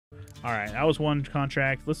Alright, that was one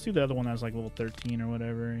contract. Let's do the other one that was like level 13 or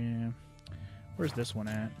whatever. Yeah. Where's this one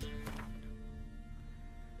at?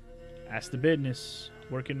 That's the business.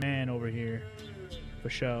 Working man over here. For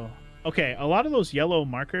show. Okay, a lot of those yellow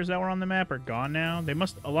markers that were on the map are gone now.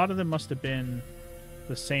 A lot of them must have been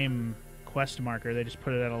the same quest marker. They just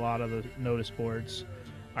put it at a lot of the notice boards.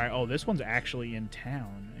 Alright, oh, this one's actually in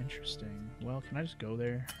town. Interesting. Well, can I just go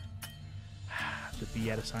there? To be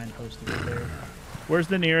at a signpost to get there. Where's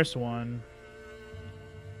the nearest one?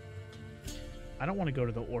 I don't want to go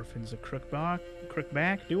to the Orphans of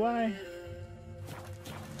Crookback, do I?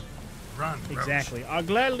 Run, exactly. I'll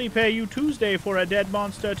gladly pay you Tuesday for a dead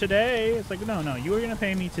monster today. It's like, no, you are going to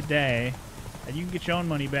pay me today. And you can get your own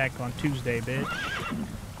money back on Tuesday, bitch.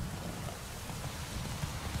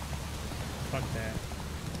 Fuck that.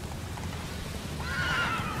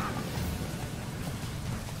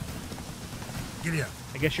 Giddy up.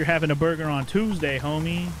 I guess you're having a burger on Tuesday,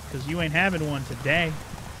 homie, because you ain't having one today.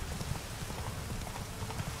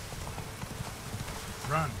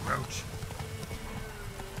 Run, roach.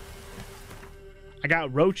 I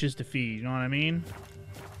got roaches to feed, you know what I mean?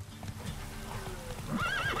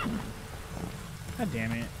 God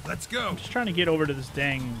damn it. Let's go. I'm just trying to get over to this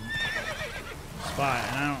dang spot,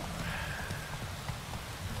 and I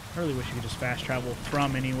really wish you could just fast travel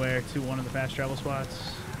from anywhere to one of the fast travel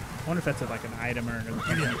spots. I wonder if that's like an item or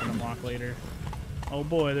something you can unlock later. Oh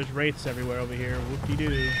boy, there's wraiths everywhere over here.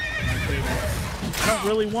 Whoop-de-doo. I don't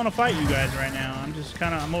really want to fight you guys right now. I'm just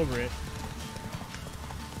kind of, I'm over it.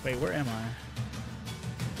 Wait, where am I?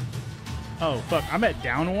 Oh, fuck. I'm at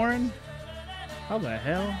Down Warren? How the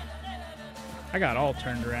hell? I got all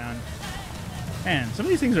turned around. Man, some of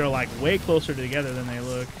these things are like way closer together than they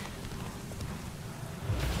look.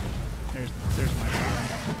 There's my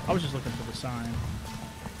sign. I was just looking for the sign.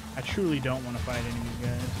 I truly don't want to fight any of these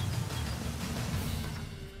guys.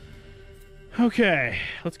 Okay,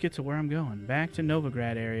 let's get to where I'm going. Back to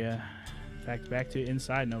Novigrad area. In fact, back to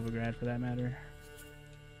inside Novigrad for that matter.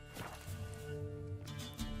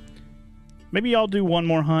 Maybe I'll do one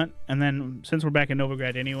more hunt, and then since we're back in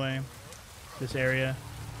Novigrad anyway, this area,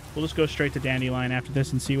 we'll just go straight to Dandelion after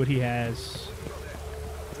this and see what he has.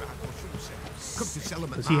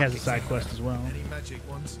 Because he has a side quest as well.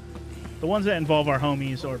 The ones that involve our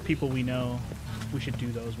homies or people we know, we should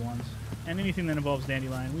do those ones. And anything that involves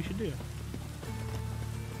Dandelion, we should do.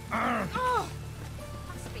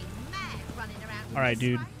 Alright,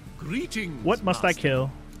 dude. Greetings, what must I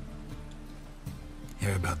kill?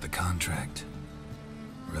 Hear about the contract?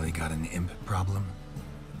 Really got an imp problem?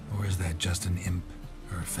 Or is that just an imp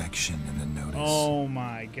perfection in the notice? Oh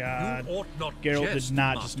my god. You ought not Geralt jest, did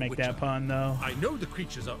not Master just make Witcher. that pun, though. I know the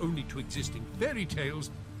creatures are only to exist in fairy tales,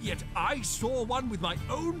 yet I saw one with my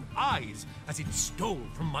own eyes as it stole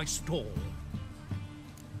from my stall.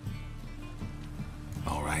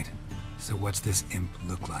 All right. So what's this imp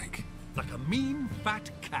look like? Like a mean, fat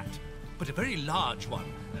cat, but a very large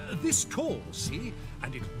one. This tall, see?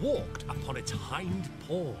 And it walked upon its hind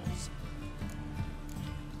paws.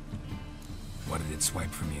 What did it swipe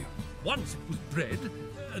from you? Once it was bread,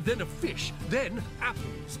 then a fish, then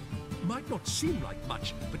apples. Might not seem like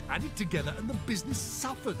much, but add it together and the business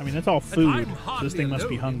suffers. I mean, that's all And food. I'm So hardly this thing must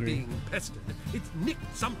be alone in hungry. being pestered. It's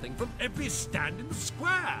nicked something from every stand in the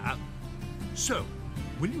square. So,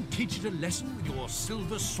 will you teach it a lesson with your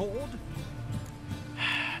silver sword?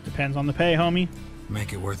 Depends on the pay, homie.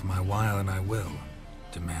 Make it worth my while and I will.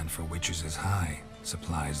 Demand for witches is high,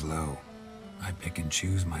 supplies low. I pick and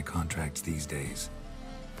choose my contracts these days.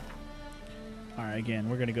 Alright, again,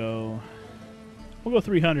 we're gonna go... We'll go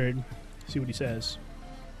 300. See what he says.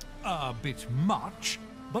 A bit much,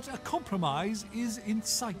 but a compromise is in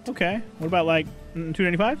sight. Okay. What about like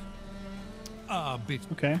 295? A bit.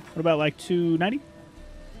 Okay. What about like 290?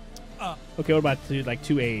 Okay, what about like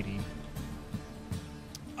 280?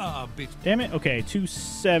 A bit. Damn it. Okay,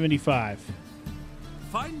 275.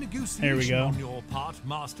 Fine negotiation There we go. on your part,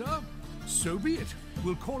 Master. So be it.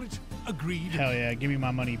 We'll call it agreed. Hell yeah. Give me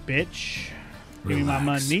my money, bitch. Give me my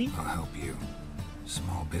Relax, money. I'll help you.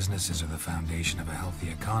 Small businesses are the foundation of a healthy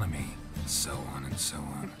economy, and so on and so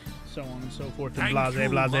on. So on and so forth. And Thank blase, you,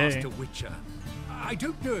 blase. Master Witcher. I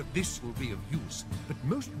don't know if this will be of use, but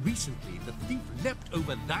most recently the thief leapt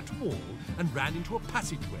over that wall and ran into a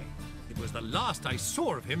passageway. It was the last I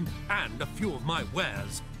saw of him and a few of my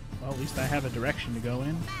wares. Well, at least I have a direction to go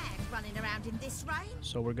in. Running around in this rain?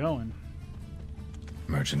 So we're going.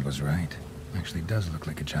 Merchant was right. Actually does look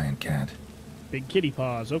like a giant cat. Big kitty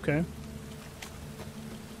paws. Okay.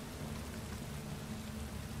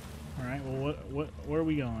 All right. Well, where are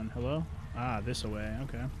we going? Hello? Ah, this way.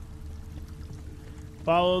 Okay.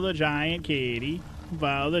 Follow the giant kitty.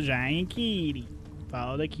 Follow the giant kitty.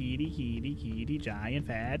 Follow the kitty, giant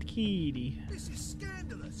fat kitty. This is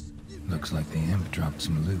scandalous. Looks like the imp dropped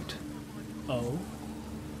some loot. Oh.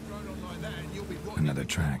 Another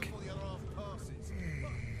track.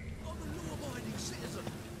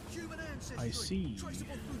 I see.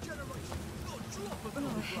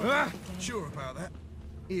 Ah, sure about that.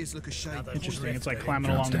 Ears look a shade. Interesting. It's like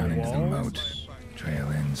climbing Drops along down the into the walls. moat. Trail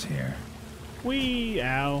ends here. Wee,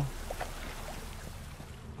 ow.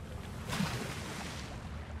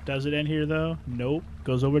 Does it end here though? Nope.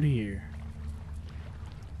 Goes over to here.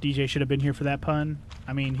 DJ should have been here for that pun.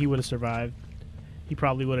 I mean, he would have survived. He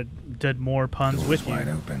probably would have did more puns Door's with you. wide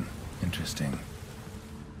open. Interesting.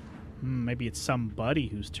 Maybe it's somebody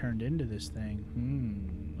who's turned into this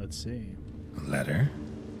thing. Let's see. A letter?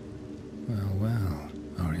 Well, well.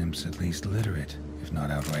 Our imp's at least literate, if not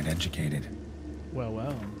outright educated. Well,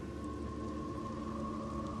 well.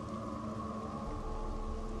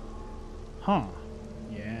 Huh.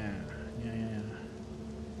 Yeah.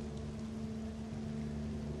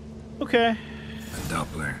 Okay. A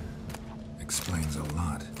Doppler. Explains a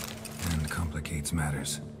lot, and complicates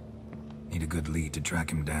matters. Need a good lead to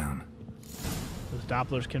track him down. Those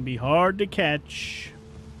Dopplers can be hard to catch.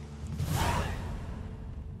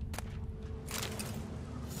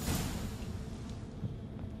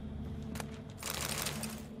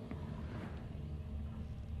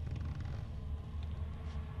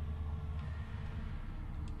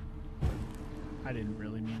 I didn't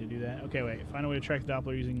really mean to do that. Okay, wait. Find a way to track the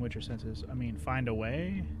Doppler using Witcher senses. I mean, find a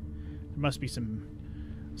way? There must be some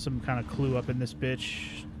kind of clue up in this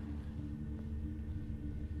bitch.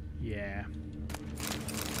 Yeah.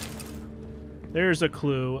 There's a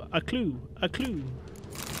clue. A clue. A clue.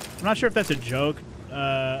 I'm not sure if that's a joke.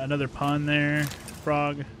 Another pun there,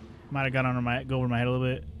 Frog. Might have gone over my head a little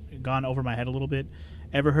bit. Gone over my head a little bit.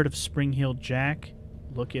 Ever heard of Spring-Heeled Jack?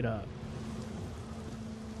 Look it up.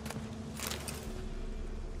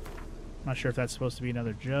 I'm not sure if that's supposed to be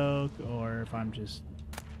another joke or if I'm just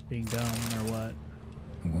being dumb or what.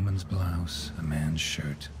 A woman's blouse, a man's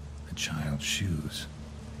shirt, a child's shoes,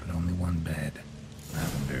 but only one bed.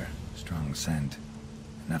 Lavender, strong scent.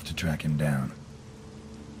 Enough to track him down.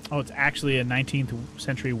 Oh, it's actually a 19th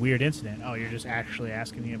century weird incident. Oh, you're just actually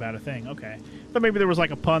asking me about a thing. Okay. But maybe there was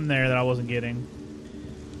like a pun there that I wasn't getting.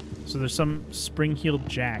 So there's some Spring-Heeled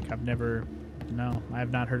Jack. No, I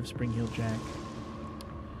have not heard of Spring-Heeled Jack.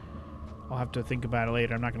 I'll have to think about it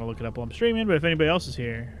later. I'm not going to look it up while I'm streaming, but if anybody else is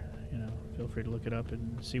here, you know, feel free to look it up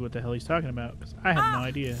and see what the hell he's talking about, because I have no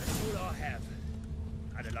idea. That's all I have.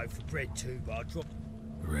 I had a loaf of bread too, but I dropped...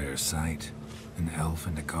 Rare sight. An elf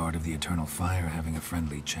and a guard of the Eternal Fire having a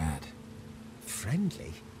friendly chat.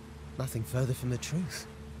 Friendly? Nothing further from the truth.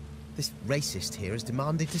 This racist here has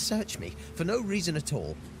demanded to search me, for no reason at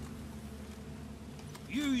all.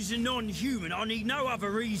 You's a non-human, I need no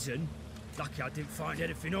other reason. Lucky I didn't find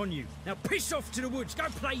anything on you. Now piss off to the woods, go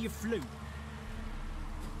play your flute.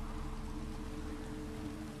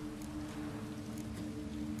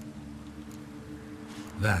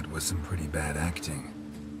 That was some pretty bad acting.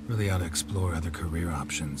 Really ought to explore other career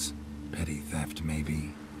options. Petty theft,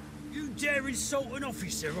 maybe. You dare insult an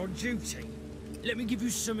officer on duty? Let me give you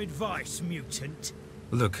some advice, mutant.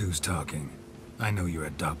 Look who's talking. I know you're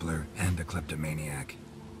a Doppler and a kleptomaniac.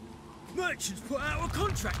 Merchants put out a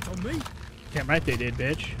contract on me. Damn right they did,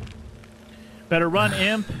 bitch. Better run,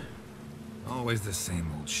 imp. Always the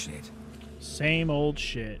same old shit. Same old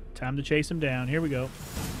shit. Time to chase him down. Here we go.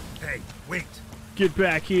 Hey, wait. Get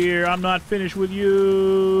back here. I'm not finished with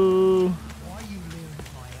you. Why you leering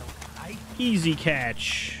at my elk, eh? Easy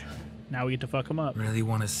catch. Now we get to fuck him up. Really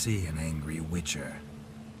want to see an angry witcher.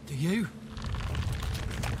 Do you?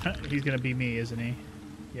 He's gonna be me, isn't he?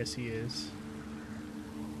 Yes, he is.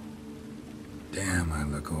 Damn, I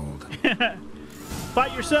look old.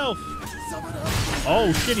 Fight yourself.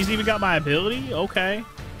 Oh shit, he's even got my ability? Okay.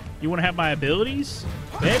 You want to have my abilities?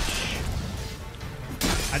 Bitch.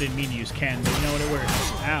 I didn't mean to use Ken, but you know what, it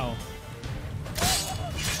works. Ow.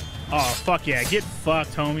 Oh, fuck yeah. Get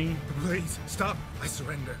fucked, homie. Please, stop. I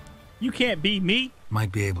surrender. You can't be me.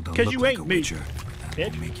 Might be able to 'Cause look you like ain't a me, witcher, but that bitch.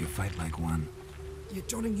 won't make you fight like one. You're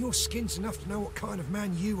donning your skins enough to know what kind of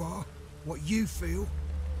man you are, what you feel.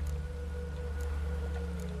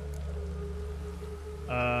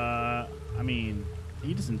 I mean,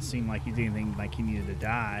 he doesn't seem like he's anything like he needed to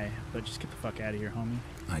die, but just get the fuck out of here, homie.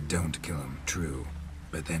 I don't kill him, true.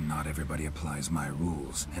 But then not everybody applies my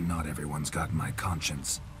rules, and not everyone's got my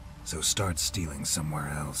conscience. So start stealing somewhere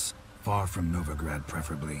else. Far from Novigrad,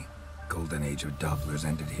 preferably. Golden age of Dopplers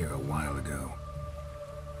ended here a while ago.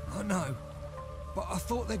 I know, but I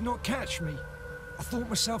thought they'd not catch me. I thought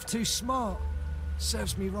myself too smart.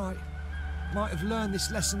 Serves me right. Might have learned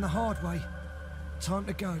this lesson the hard way. Time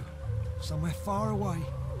to go. Somewhere far away.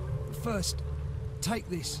 But first, take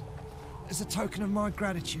this as a token of my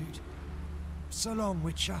gratitude. So long,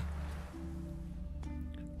 Witcher.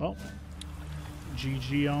 Well,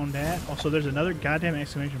 GG on that. Also, there's another goddamn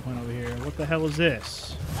exclamation point over here. What the hell is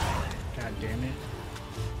this? God damn it.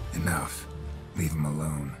 Enough. Leave him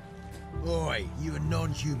alone. Oi, you a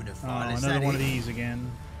non-human Oh, file, is another that one it? of these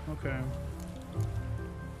again. Okay.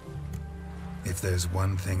 If there's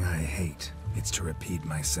one thing I hate, it's to repeat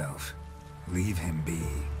myself. Leave him be.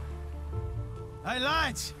 Hey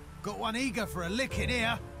lads, got one eager for a licking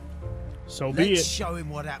here. So be Let's it. show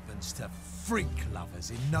him what happens to freak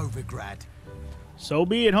lovers in Novigrad. So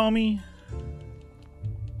be it, homie.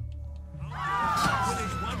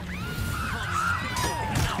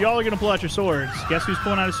 If y'all are gonna pull out your swords, guess who's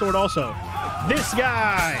pulling out his sword also? This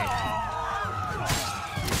guy!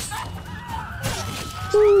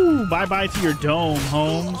 Woo! Bye-bye to your dome,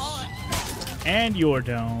 Holmes. And your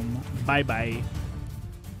dome. Bye-bye.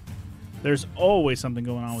 There's always something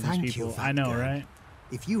going on with Thank these you, people. fat I know, girl. right?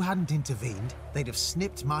 If you hadn't intervened, they'd have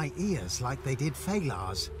snipped my ears like they did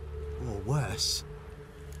Phalar's. Or worse.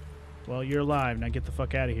 Well, you're alive. Now get the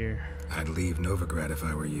fuck out of here. I'd leave Novigrad if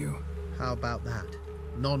I were you. How about that?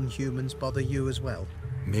 Non-humans bother you as well?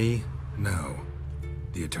 Me? No.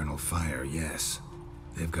 The Eternal Fire, yes.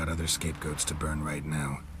 They've got other scapegoats to burn right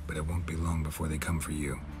now, but it won't be long before they come for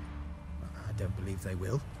you. I don't believe they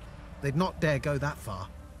will. They'd not dare go that far.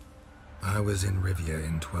 I was in Rivia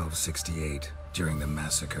in 1268, during the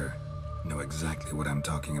massacre. Know exactly what I'm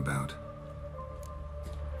talking about.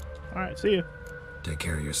 Alright, see you. Take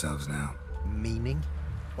care of yourselves now. Meaning?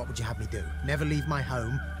 What would you have me do? Never leave my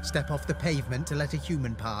home? Step off the pavement to let a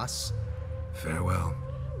human pass? Farewell.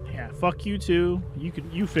 Yeah, fuck you too.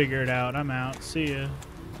 You figure it out. I'm out. See ya.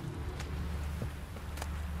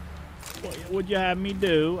 What would you have me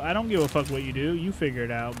do? I don't give a fuck what you do. You figure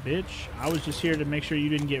it out, bitch. I was just here to make sure you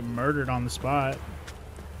didn't get murdered on the spot.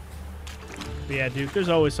 But yeah, Duke, there's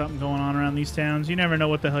always something going on around these towns. You never know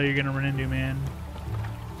what the hell you're gonna run into, man.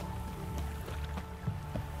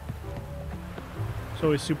 It's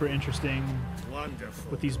always super interesting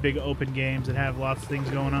with these big open games that have lots of things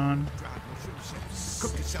going on.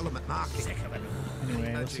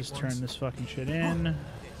 Anyway, let's just turn this fucking shit in.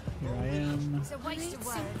 Here I am, It's a waste of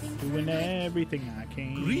words. doing everything I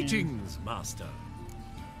can. Greetings, Master.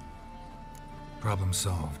 Problem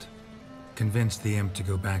solved. Convinced the imp to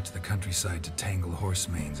go back to the countryside to tangle horse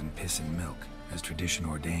manes and piss in milk, as tradition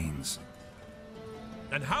ordains.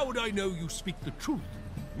 And how would I know you speak the truth?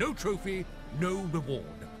 No trophy, no reward.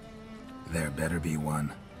 There better be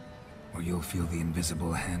one, or you'll feel the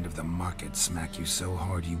invisible hand of the market smack you so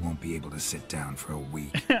hard you won't be able to sit down for a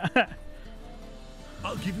week.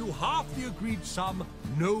 I'll give you half the agreed sum,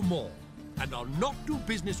 no more. And I'll not do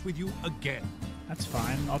business with you again. That's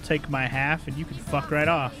fine. I'll take my half and you can fuck right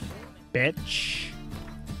off, bitch.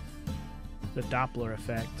 The Doppler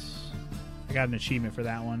effect. I got an achievement for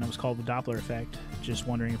that one. It was called the Doppler effect. Just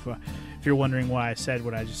wondering if you're wondering why I said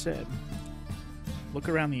what I just said. Look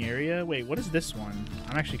around the area. Wait, what is this one?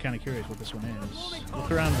 I'm actually kind of curious what this one is. Look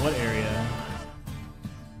around what area?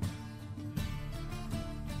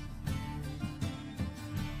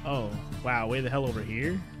 Oh, wow, way the hell over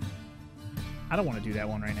here? I don't want to do that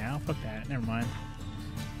one right now. Fuck that. Never mind.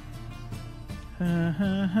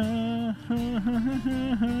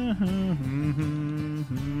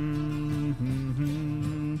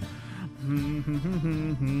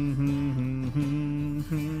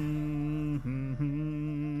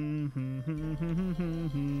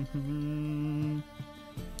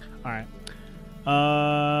 Alright.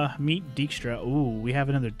 Meet Dijkstra. Ooh, we have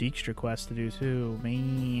another Dijkstra quest to do too.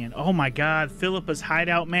 Man. Oh my god, Philippa's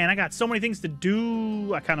hideout. Man, I got so many things to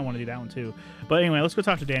do. I kind of want to do that one too. But anyway, let's go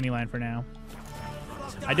talk to Dandelion for now.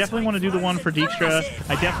 I definitely want to do the one for Dijkstra.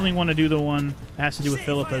 I definitely want to do the one that has to do with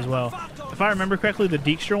Philippa as well. If I remember correctly, the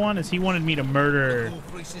Dijkstra one is he wanted me to murder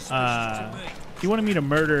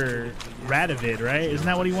Radovid, right? Isn't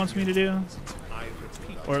that what he wants me to do?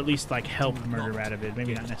 Or at least like help murder Radovid.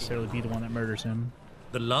 Maybe not necessarily be the one that murders him.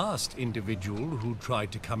 The last individual who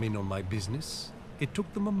tried to come in on my business, it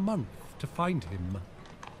took them a month to find him.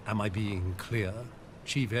 Am I being clear,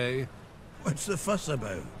 Chive? What's the fuss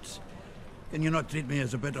about? Can you not treat me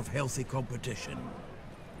as a bit of healthy competition?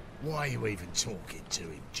 Why are you even talking to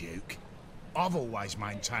him, Duke? I've always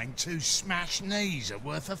maintained 2 smashed knees are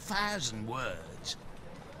worth 1,000 words.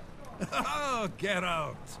 Oh, get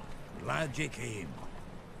out! Glad you came.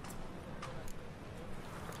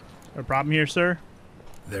 A problem here, sir?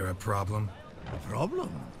 There a problem? A problem?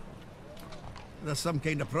 There's some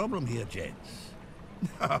kind of problem here, gents.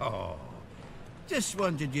 Oh, just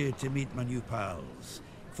wanted you to meet my new pals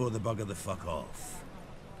before they bugger the fuck off.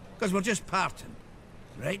 Because we're just parting,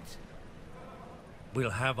 right? We'll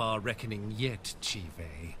have our reckoning yet, Chief,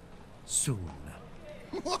 eh? Soon.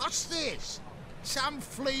 What's this? Some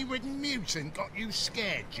flea-ridden mutant got you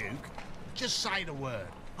scared, Duke? Just say the word.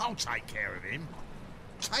 I'll take care of him.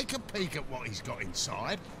 Take a peek at what he's got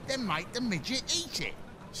inside, then make the midget eat it.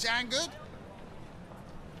 Sound good?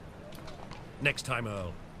 Next time,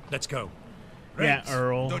 Earl. Let's go. Yeah,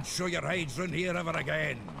 Earl. Don't show your hides round here ever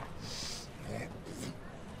again.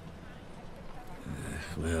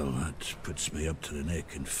 Well, that puts me up to the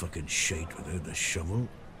neck in fucking shite without the shovel.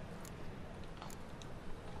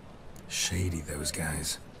 Shady, those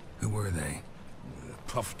guys. Who were they?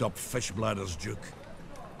 Puffed up fish bladders, Duke.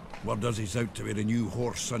 Word does he's out to be the new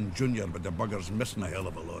horse son junior, but the bugger's missing a hell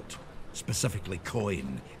of a lot. Specifically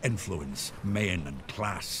coin, influence, men, and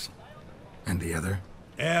class. And the other?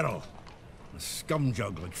 Earl. A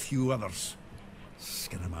scumjug like few others.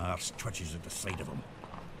 Skin of my arse twitches at the sight of him.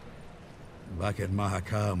 Back in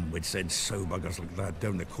Mahakam, we'd send sow buggers like that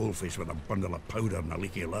down the coalface with a bundle of powder and a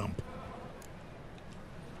leaky lamp.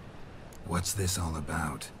 What's this all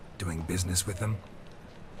about? Doing business with them?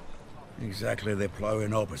 Exactly the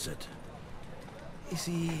ploughing opposite. You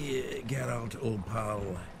see, Geralt, old pal...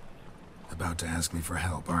 About to ask me for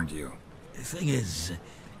help, aren't you? The thing is,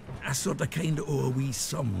 I sort of kinda owe a wee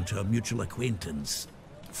sum to a mutual acquaintance.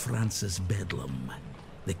 Francis Bedlam,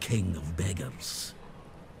 the king of beggars.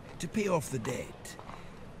 To pay off the debt,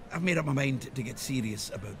 I've made up my mind to get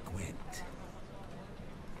serious about Gwent.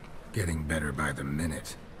 Getting better by the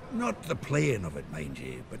minute. Not the playing of it, mind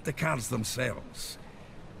you, but the cards themselves.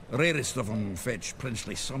 The rarest of them fetch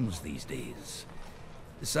princely sums these days.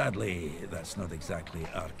 Sadly, that's not exactly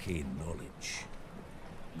arcane knowledge.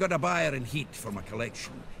 Got a buyer in heat for my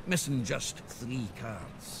collection, missing just 3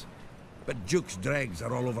 cards. But Duke's dregs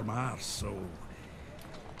are all over my arse, so...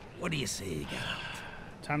 What do you say, Geralt?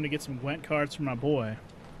 Time to get some Gwent cards for my boy.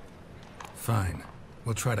 Fine.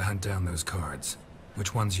 We'll try to hunt down those cards.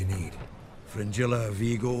 Which ones you need? Fringilla,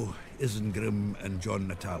 Vigo, Isengrim, and John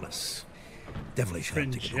Natalis. Devilish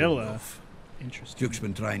hard to get hold Fringilla? of. Interesting. Duke's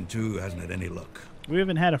been trying too, hasn't had any luck. We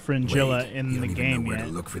haven't had a Fringilla Wait, in you the don't even game know where yet.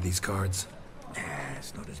 to look for these cards? Nah,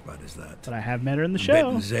 it's not as bad as that. But I have met her in the I'm show.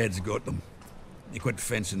 betting Zed's got them. He quit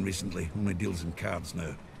fencing recently, only deals in cards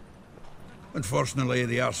now. Unfortunately,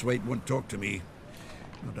 the arsewite won't talk to me.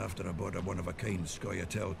 Not after I bought a one-of-a-kind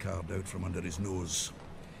Scoia'tael card out from under his nose.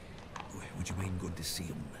 Would you mind going to see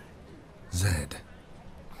him? Zed.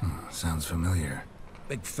 Sounds familiar.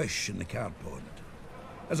 Big fish in the card pond.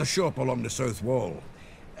 There's a shop along the south wall.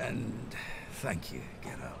 And thank you,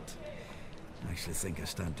 Geralt. I actually think I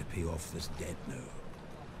stand to pay off this debt now.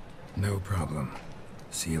 No problem.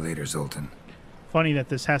 See you later, Zoltan. Funny that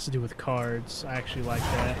this has to do with cards. I actually like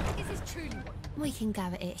that. Is this truly what We can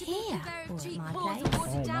gather it here, or at my place.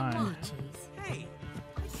 Oh my. Hey,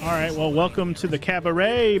 Alright, well, welcome to the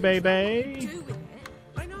cabaret, baby. do with it?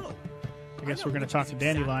 I know. I guess we're gonna talk to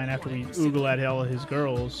Dandelion after we oogle at all of his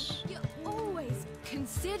girls. You're always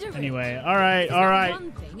considerate. Anyway, alright.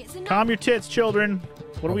 Calm your tits, children.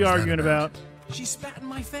 What are we was that arguing about? about? She spat in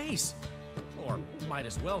my face. Or might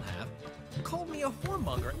as well have. Called me a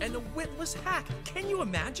whoremonger and a witless hack. Can you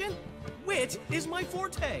imagine? Wit is my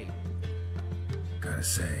forte. Gotta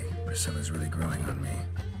say, Priscilla's really growing on me.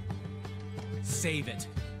 Save it.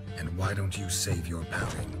 And why don't you save your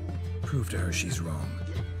pouting? Prove to her she's wrong.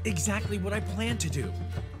 Exactly what I plan to do.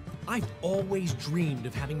 I've always dreamed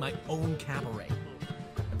of having my own cabaret.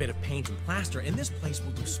 A bit of paint and plaster, and this place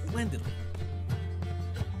will do splendidly.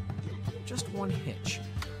 Just one hitch.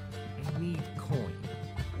 I need coin.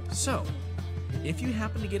 So, if you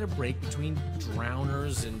happen to get a break between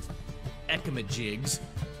drowners and ekamajigs,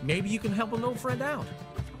 maybe you can help an old friend out.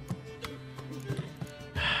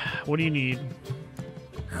 What do you need?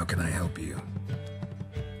 How can I help you?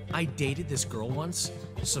 I dated this girl once,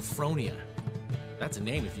 Sophronia. That's a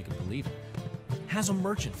name if you can believe it. Has a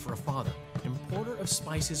merchant for a father, importer of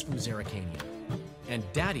spices from Zerrikania. And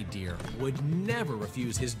Daddy Dear would never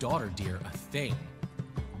refuse his daughter Dear a thing.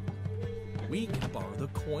 We can borrow the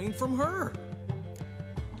coin from her.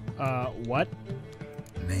 What?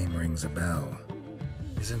 Name rings a bell.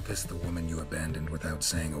 Isn't this the woman you abandoned without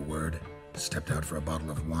saying a word? Stepped out for a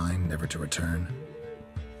bottle of wine, never to return?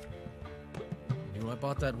 Knew I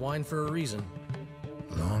bought that wine for a reason.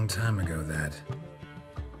 Long time ago, that.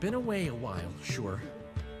 Been away a while, sure.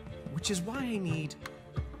 Which is why I need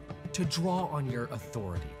to draw on your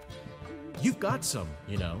authority. You've got some,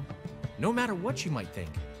 you know, no matter what you might think.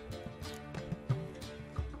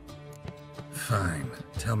 Fine.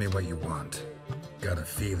 Tell me what you want. Got a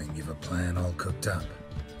feeling you've a plan all cooked up.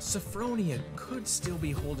 Sophronia could still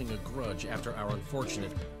be holding a grudge after our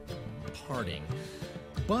unfortunate parting.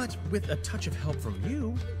 But with a touch of help from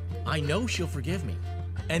you, I know she'll forgive me.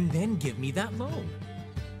 And then give me that loan.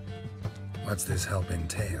 What's this help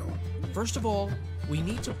entail? First of all, we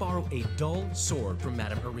need to borrow a dull sword from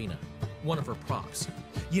Madame Irina, one of her props.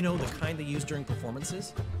 You know, the kind they use during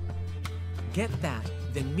performances? Get that,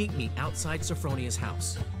 then meet me outside Sophronia's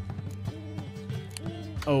house.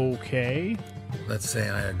 Okay. Let's say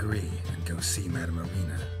I agree and go see Madame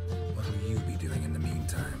Irina. What will you be doing in the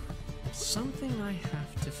meantime? Something I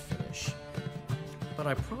have to finish. But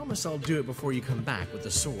I promise I'll do it before you come back with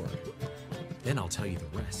the sword. Then I'll tell you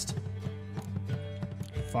the rest.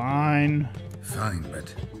 Fine. Fine,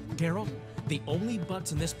 but... Daryl, the only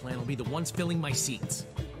butts in this plan will be the ones filling my seats.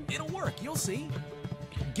 It'll work, you'll see.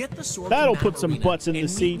 Get the sword. That'll from put some Arena butts in the and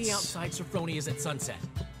meet me seats. outside Sophronia's at sunset.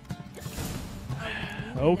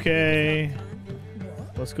 Okay.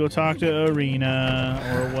 Let's go talk to Irina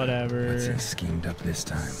or whatever. What's he schemed up this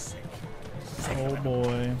time? Oh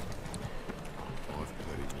boy.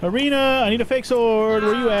 Irina, I need a fake sword.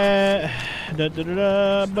 Where you at? Da, da, da,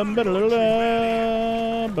 da, bum, ba, da, da,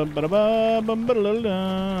 da, bum, ba, da, ba, bum, ba, da, da,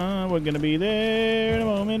 da. We're gonna be there in a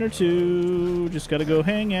moment or two. Just gotta go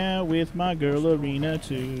hang out with my girl Irina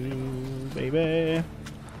too, baby.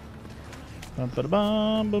 Bum, ba, da,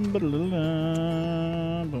 bum, bum, ba, da, da,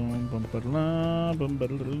 da, bum, bum, ba, da, da, bum, ba,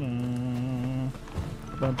 da, da, da.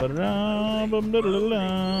 Bum, ba, da, da, bum, da, da, da,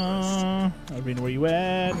 da. Irina, where you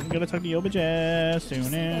at? I'm gonna talk to Yoba Jazz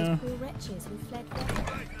soon now.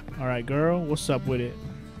 Alright, girl, what's up with it?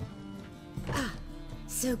 Ah,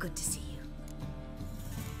 so good to see you.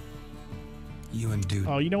 You and Dude.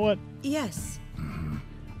 Oh, you know what? Yes.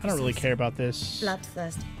 I don't really care about this.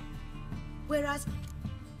 Bloodthirst. Whereas...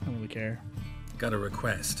 I don't really care. Got a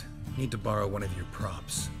request. Need to borrow one of your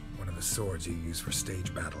props. One of the swords you use for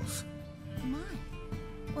stage battles. My.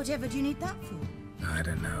 Whatever do you need that for? I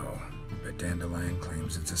don't know, but Dandelion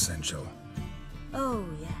claims it's essential. Oh,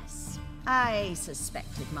 yes. I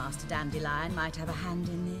suspected Master Dandelion might have a hand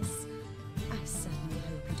in this. I certainly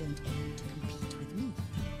hope you don't aim to compete with me.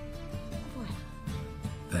 Well.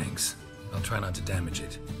 Thanks. I'll try not to damage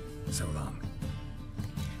it. So long.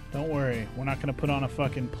 Don't worry, we're not gonna put on a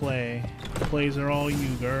fucking play. The plays are all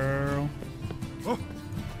you, girl. Oh.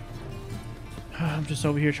 I'm just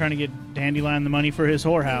over here trying to get Dandelion the money for his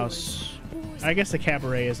whorehouse. I guess the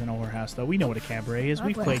cabaret isn't a whorehouse, though. We know what a cabaret is.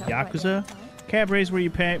 We've played Yakuza. Cabarets where you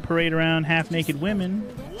parade around half-naked women,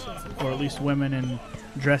 or at least women and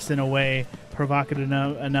dressed in a way provocative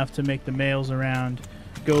enough to make the males around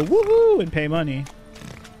go woohoo and pay money.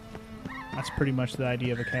 That's pretty much the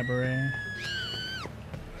idea of a cabaret.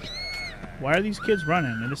 Why are these kids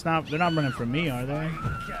running? And they're not running from me, are they?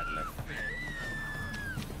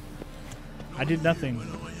 I did nothing. I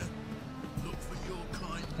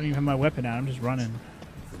don't even have my weapon out. I'm just running.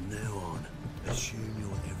 From now on, assume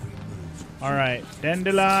your every move. All right,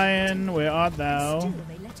 Dandelion, where art thou?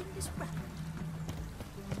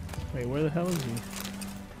 Wait, where the hell is he?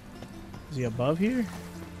 Is he above here?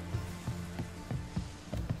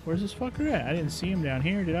 Where's this fucker at? I didn't see him down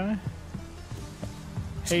here, did I?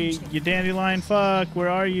 Hey, you Dandelion fuck, where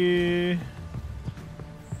are you?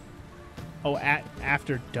 Oh,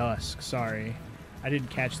 after dusk. Sorry. I didn't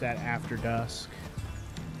catch that after dusk.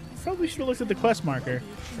 Probably should have looked at the quest marker.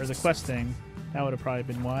 Or the quest thing. That would have probably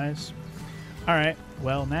been wise. Alright.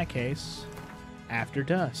 Well, in that case, after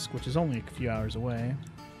dusk, which is only a few hours away.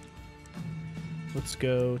 Let's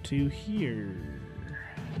go to here.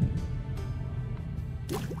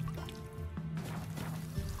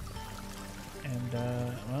 And,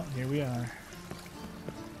 well, here we are.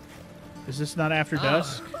 Is this not after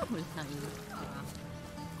dusk?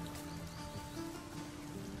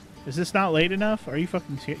 Is this not late enough? Are you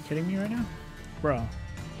fucking kidding me right now? Bro.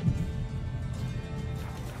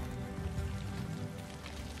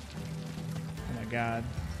 Oh my god.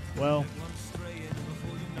 Well.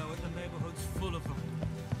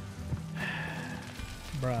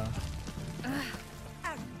 Bruh.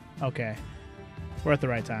 Okay. We're at the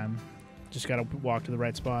right time. Just gotta walk to the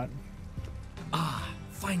right spot. Ah,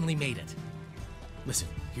 finally made it. Listen,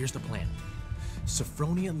 here's the plan.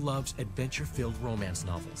 Sophronia loves adventure-filled romance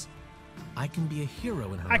novels. I can be a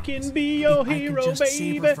hero in her I novels. can be your I hero, can just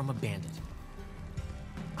save her baby. from a bandit.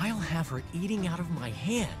 I'll have her eating out of my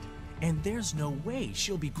hand, and there's no way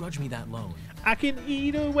she'll begrudge me that loan. I can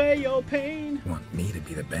eat away your pain. Want me to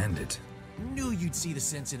be the bandit? Knew you'd see the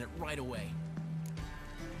sense in it right away.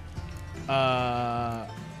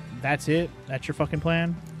 That's it? That's your fucking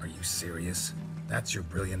plan? Are you serious? That's your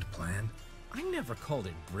brilliant plan? I never called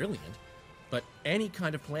it brilliant. But any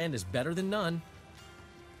kind of plan is better than none.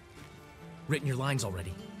 Written your lines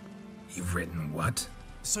already. You've written what?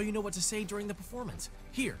 So you know what to say during the performance.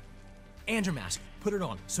 Here, and your mask. Put it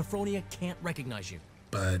on. Sophronia can't recognize you.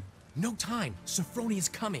 But... No time. Sophronia's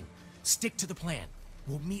coming. Stick to the plan.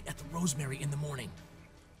 We'll meet at the Rosemary in the morning.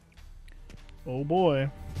 Oh boy.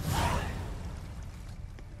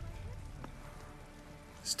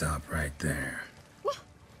 Stop right there.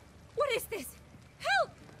 What is this?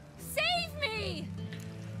 Help! Save me!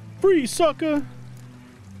 Free, sucker!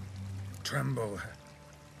 Tremble,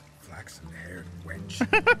 flaxen-haired wench.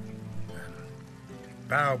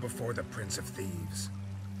 Bow before the Prince of Thieves.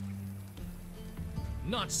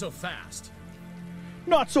 Not so fast.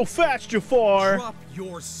 Not so fast, Jafar! Drop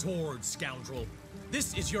your sword, scoundrel.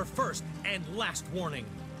 This is your first and last warning.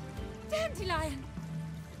 Dandelion!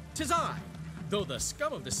 'Tis I, though the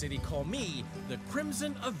scum of the city call me the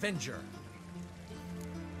Crimson Avenger.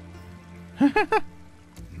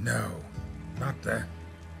 No, not the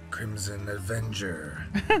Crimson Avenger.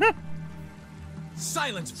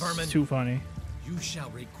 Silence, vermin! It's too funny. You shall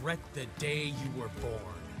regret the day you were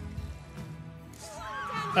born.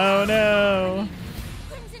 Oh no!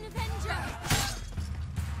 Crimson Avenger!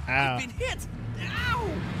 Ow. Been hit! Ow!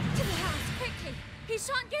 To the house, quickly! He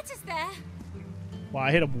shan't get us there! Well,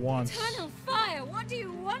 I hit him once. Eternal fire, what do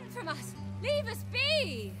you want from us? Leave us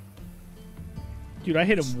be! Dude, I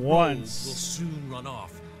hit him Will once. soon run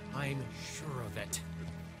off. I'm sure of it.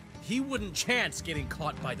 He wouldn't chance getting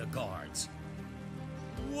caught by the guards.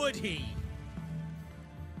 Would he?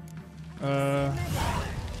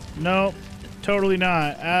 Nope. Totally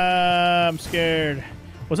not. I'm scared.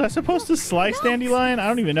 Was I supposed to slice Dandelion? I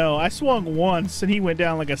don't even know. I swung once and he went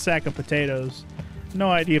down like a sack of potatoes.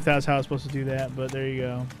 No idea if that's how I was supposed to do that, but there you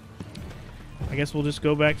go. I guess we'll just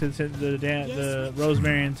go back to the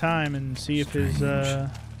Rosemary in time and see if his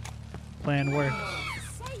plan works.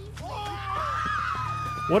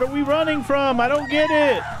 What are we running from? I don't get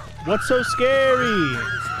it. What's so scary?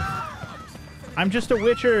 I'm just a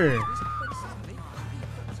witcher.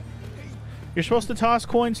 You're supposed to toss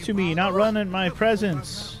coins to me, not run in my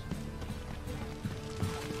presence.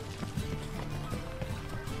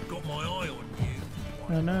 Got my eye on you.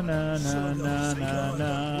 Na na na na na na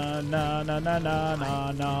na na na na na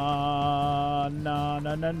na na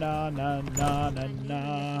na na na na na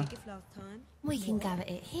na. We can gather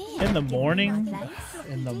it here. In the morning? My place.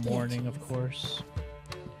 In the morning, of course.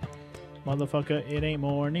 Motherfucker, it ain't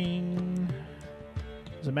morning.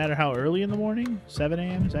 Does it matter how early in the morning? 7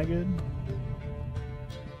 a.m.? Is that good?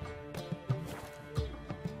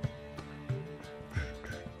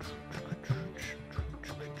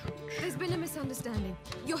 There's been a misunderstanding.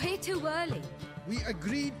 You're here too early. We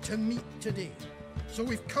agreed to meet today, so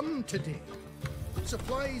we've come today.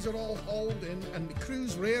 Supplies are all hauled in and the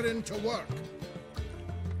crew's raring to work.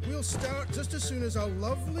 We'll start just as soon as our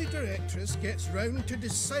lovely directress gets round to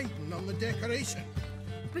deciding on the decoration.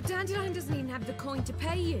 But Dandelion doesn't even have the coin to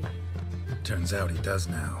pay you. Turns out he does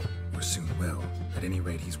now, or soon will. At any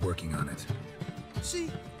rate, he's working on it. See,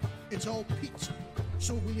 it's all peachy.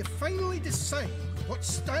 So will you finally decide what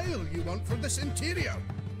style you want for this interior?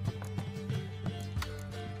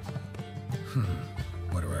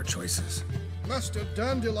 What are our choices? Master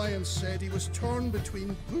Dandelion said he was torn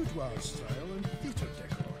between boudoir style and theatre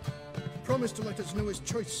decor. Promised to let us know his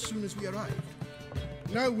choice as soon as we arrived.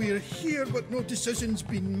 Now we're here, but no decision's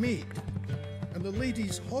been made. And the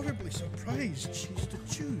lady's horribly surprised she's to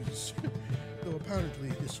choose. Though apparently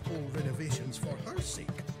this whole renovation's for her sake.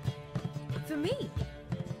 For me?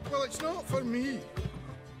 Well, it's not for me.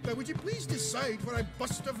 Now, would you please decide where I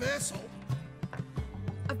bust a vessel?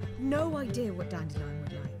 I've no idea what Dandelion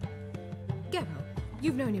would like. Geralt,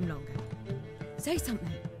 you've known him longer. Say something.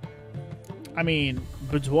 I mean,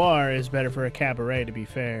 boudoir is better for a cabaret, to be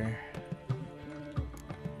fair.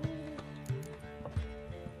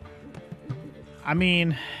 I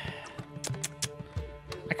mean,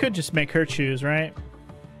 I could just make her choose, right?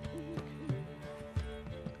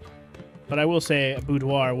 But I will say a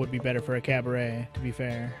boudoir would be better for a cabaret, to be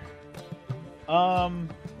fair.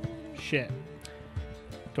 Shit.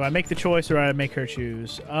 Do I make the choice or do I make her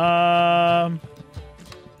choose? I'm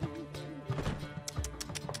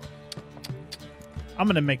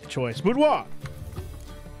gonna make the choice. Boudoir!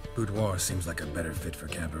 Boudoir seems like a better fit for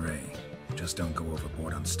cabaret. Just don't go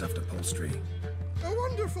overboard on stuffed upholstery. A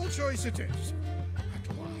wonderful choice it is.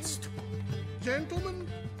 At last. Gentlemen,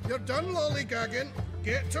 you're done lollygagging.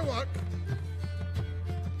 Get to work.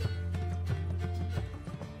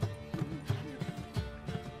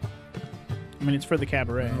 I mean, it's for the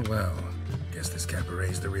cabaret. Oh, well. Guess this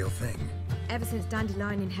cabaret's the real thing. Ever since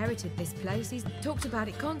Dandelion inherited this place, he's talked about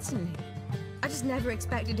it constantly. I just never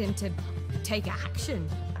expected him to take action.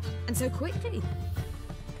 And so quickly.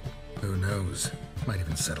 Who knows? Might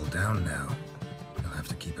even settle down now. You'll have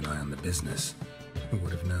to keep an eye on the business. Who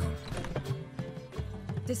would have known?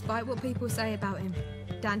 Despite what people say about him,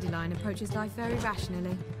 Dandelion approaches life very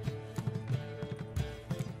rationally.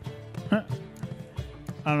 Huh.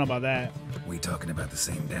 I don't know about that. We talking about the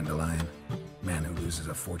same Dandelion? Man who loses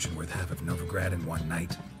a fortune worth half of Novigrad in one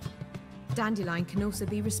night? Dandelion can also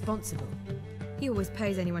be responsible. He always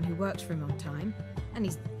pays anyone who works for him on time, and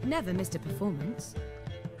he's never missed a performance.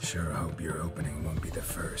 Sure hope your opening won't be the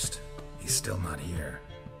first. He's still not here.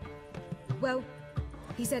 Well,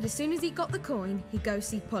 he said as soon as he got the coin, he'd go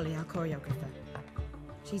see Polly, our choreographer.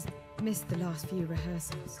 She's missed the last few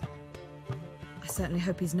rehearsals. I certainly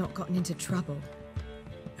hope he's not gotten into trouble.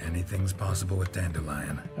 Anything's possible with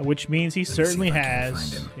Dandelion. Which means he certainly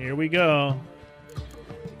has. Here we go.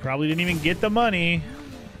 Probably didn't even get the money.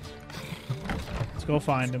 Let's go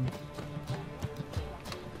find him.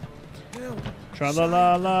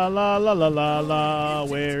 Tra-la-la-la-la-la-la-la-la.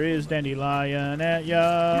 Where is Dandelion at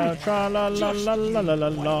ya?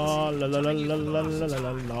 Tra-la-la-la-la-la-la-la.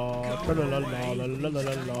 La-la-la-la-la-la-la-la.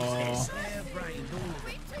 Tra-la-la-la-la-la-la-la.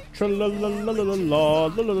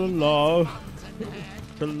 Tra-la-la-la-la-la-la-la-la.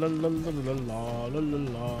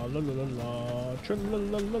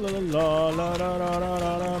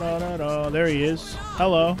 Tra-la-la-la-la-la-la-la-la. There he is.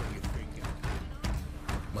 Hello.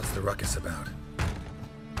 What's the ruckus about?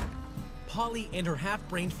 Polly and her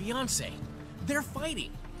half-brained fiancé. They're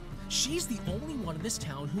fighting. She's the only one in this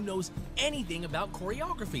town who knows anything about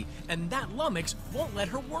choreography, and that lummox won't let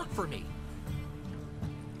her work for me.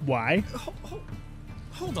 Why?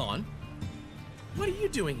 Hold on. What are you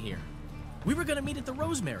doing here? We were gonna meet at the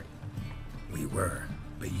Rosemary. We were,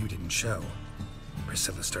 but you didn't show.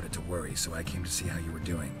 Priscilla started to worry, so I came to see how you were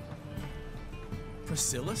doing.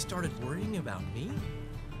 Priscilla started worrying about me?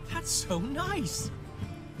 That's so nice.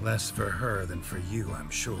 Less for her than for you, I'm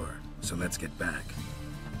sure. So let's get back.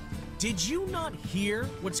 Did you not hear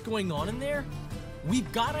what's going on in there?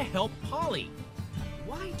 We've got to help Polly.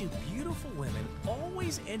 Why do beautiful women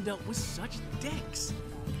always end up with such dicks?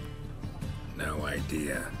 No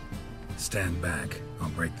idea. Stand back. I'll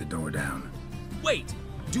break the door down. Wait,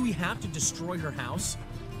 do we have to destroy her house?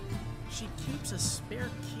 She keeps a spare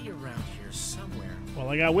key around here somewhere. Well,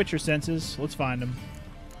 I got Witcher senses. Let's find him.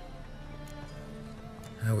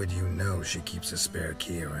 How would you know she keeps a spare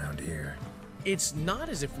key around here? It's not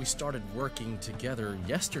as if we started working together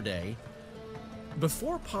yesterday.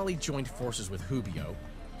 Before Polly joined forces with Hubio...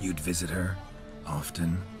 You'd visit her?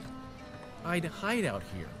 Often? I'd hide out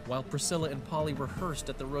here while Priscilla and Polly rehearsed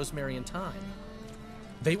at the Rosemary and Thyme.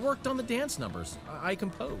 They worked on the dance numbers I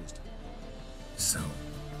composed. So,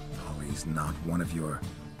 Polly's not one of your...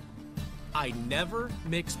 I never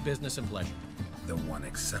mix business and pleasure. The one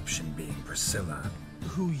exception being Priscilla.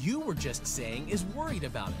 Who you were just saying is worried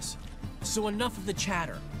about us. So enough of the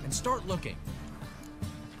chatter, and start looking.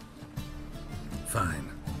 Fine.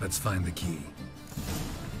 Let's find the key.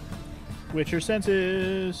 Witcher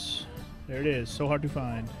senses. There it is. So hard to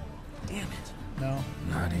find. Damn it. No.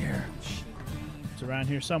 Not here. It's around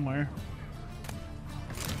here somewhere.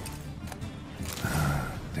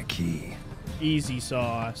 The key. Easy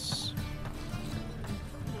sauce.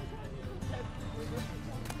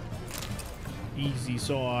 Easy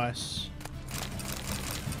sauce.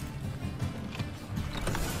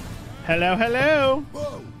 Hello, hello.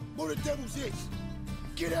 Whoa! What the devil's this?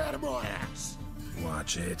 Get out of my house!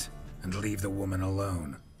 Watch it, and leave the woman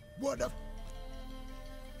alone. What the...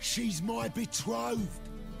 She's my betrothed.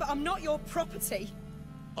 But I'm not your property.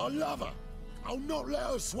 I love her. I'll not let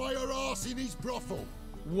her sway her ass in his brothel.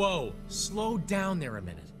 Whoa, slow down there a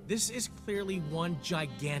minute. This is clearly one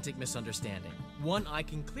gigantic misunderstanding. One I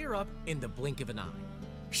can clear up in the blink of an eye.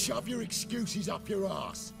 Shove your excuses up your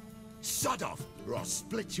ass. Sod off, or I'll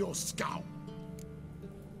split your skull.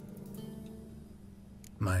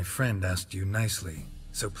 My friend asked you nicely,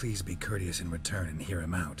 so please be courteous in return and hear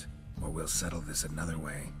him out, or we'll settle this another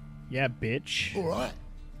way. Yeah, bitch. All right,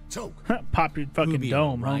 talk. Pop your fucking Rubio,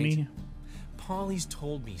 dome, right? homie. Polly's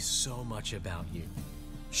told me so much about you.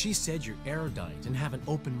 She said you're erudite and have an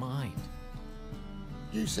open mind.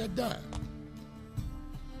 You said that?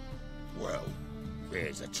 Well,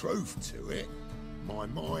 there's a truth to it. My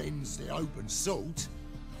mind's the open salt,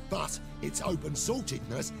 but its open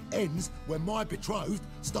saltedness ends when my betrothed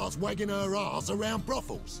starts wagging her ass around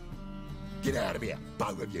brothels. Get out of here,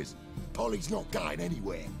 both of yous. Polly's not going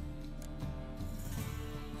anywhere.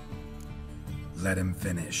 Let him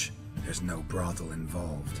finish. There's no brothel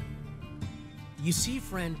involved. You see,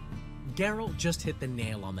 friend, Geralt just hit the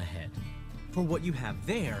nail on the head. For what you have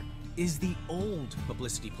there is the old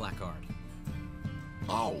publicity placard.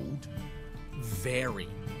 Old? Very.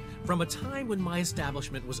 From a time when my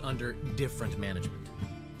establishment was under different management.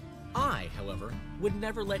 I, however, would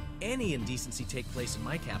never let any indecency take place in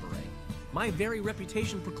my cabaret. My very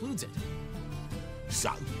reputation precludes it.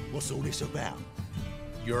 So, what's all this about?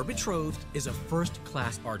 Your betrothed is a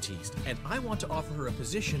first-class artiste, and I want to offer her a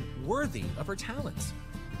position worthy of her talents.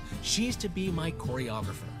 She's to be my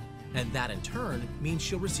choreographer, and that in turn means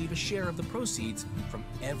she'll receive a share of the proceeds from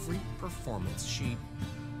every performance she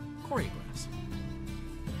choreographs.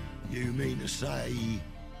 You mean to say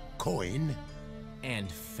coin? And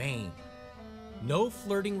fame. No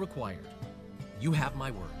flirting required. You have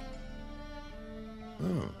my word.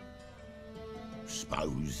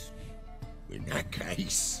 Suppose, in that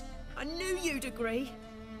case... I knew you'd agree.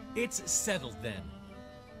 It's settled then.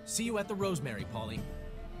 See you at the Rosemary, Polly.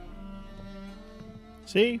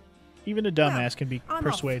 See? Even a dumbass can be I'm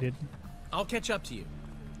persuaded. I'll catch up to you.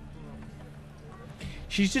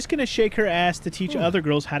 She's just gonna shake her ass to teach other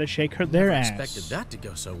girls how to shake their Never ass. expected that to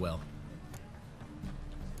go so well.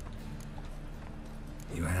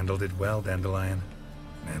 You handled it well, Dandelion.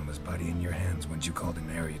 Man was putty in your hands once you called him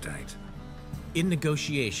erudite. In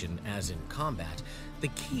negotiation, as in combat, the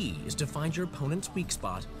key is to find your opponent's weak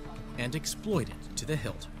spot and exploit it to the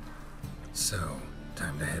hilt. So,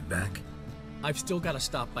 time to head back? I've still got to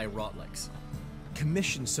stop by Rotlick's.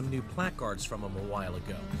 Commissioned some new placards from him a while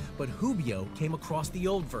ago, but Hubio came across the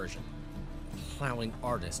old version. Plowing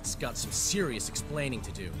artists got some serious explaining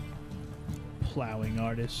to do. Plowing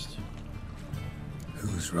artist.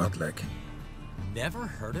 Who's Rotlick? Never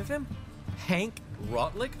heard of him? Hank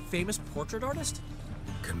Rotlick, famous portrait artist?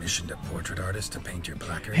 Commissioned a portrait artist to paint your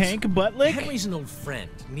placards? Hank Buttlick? Henry's an old friend,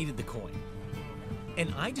 needed the coin.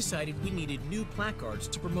 And I decided we needed new placards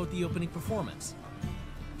to promote the opening performance.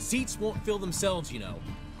 Seats won't fill themselves, you know.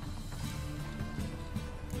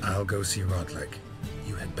 I'll go see Rotlick.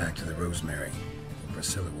 You head back to the Rosemary.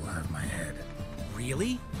 Priscilla will have my head.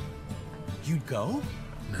 Really? You'd go?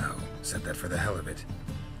 No, said that for the hell of it.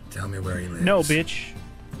 Tell me where he lives. No, bitch.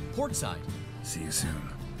 Portside. See you soon.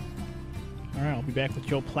 Alright, I'll be back with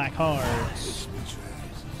your placards.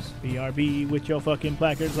 BRB with your fucking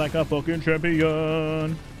placards like a fucking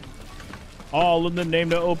champion. All in the name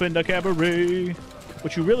to open the cabaret.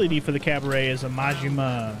 What you really need for the cabaret is a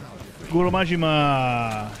Majima. Guru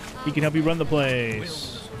Majima. He can help you run the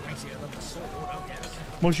place.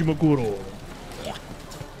 Majima Guru.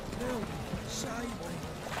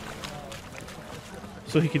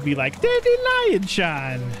 So he could be like, Daddy Lion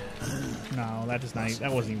Shine. No, that is not.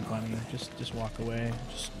 That wasn't even funny. Just walk away.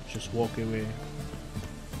 Just walk away.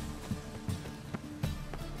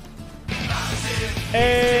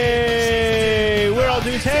 Hey, we're all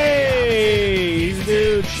dudes. Hey, he's a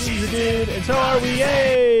dude. She's a dude, and so are we.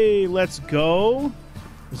 Hey, let's go.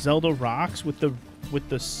 Zelda rocks with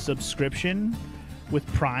the subscription, with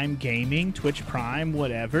Prime Gaming, Twitch Prime,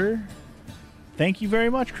 whatever. Thank you very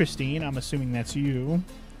much, Christine. I'm assuming that's you.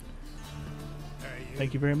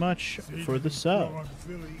 Thank you very much for the sub.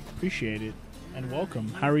 Appreciate it. And welcome.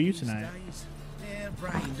 How are you tonight?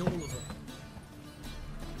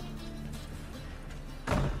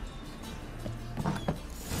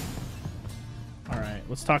 Alright,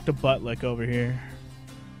 let's talk to Buttlick over here.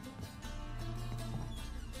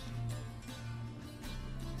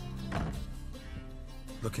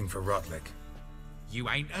 Looking for Rotlick. You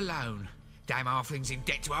ain't alone. Damn halfling's in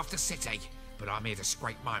debt to half the city, but I'm here to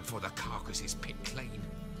scrape mine for the carcass is picked clean.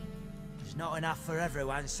 There's not enough for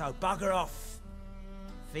everyone, so bugger off.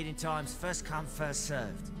 Feeding time's first come, first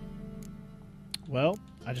served. Well,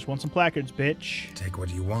 I just want some placards, bitch. Take what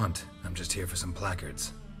you want. I'm just here for some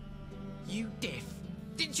placards. You deaf?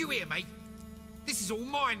 Didn't you hear me? This is all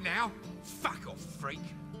mine now. Fuck off, freak.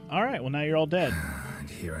 Alright, well now you're all dead. And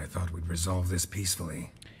here I thought we'd resolve this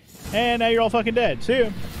peacefully. And now you're all fucking dead. See ya.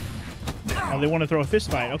 Oh, they want to throw a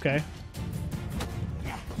fist fight. Okay.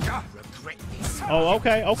 Oh,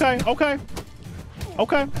 okay, okay, okay.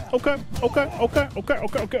 Okay, okay, okay, okay, okay,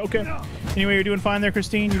 okay, okay, okay. Anyway, you're doing fine there,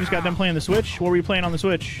 Christine. You just got done playing the Switch. What were you playing on the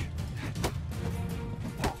Switch?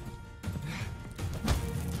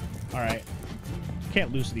 Alright.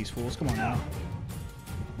 Can't lose to these fools. Come on now.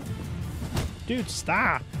 Dude,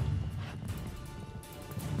 stop.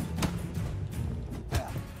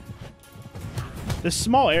 This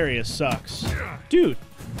small area sucks. Dude.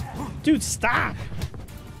 Dude, stop.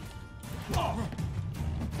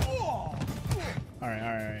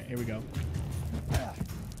 Alright, here we go.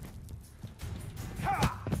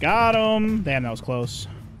 Got him. Damn, that was close.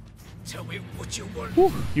 Tell me what you want.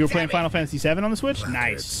 Whew. You were playing Final Fantasy VII on the Switch?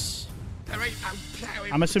 Nice.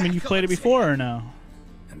 I'm assuming you played it before or no?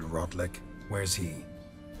 And Rotlick, where's he?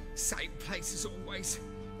 Same place as always.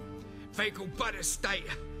 Vehicle butt estate.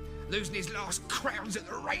 Losing his last crowns at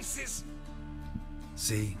the races.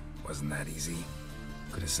 See? Wasn't that easy?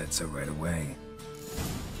 Could have said so right away.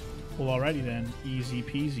 Well, alrighty then. Easy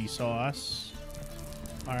peasy sauce.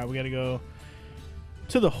 Alright, we gotta go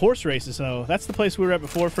to the horse races, though. That's the place we were at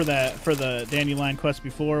before for the Dandelion quest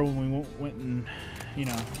before, when we went and, you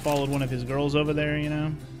know, followed one of his girls over there, you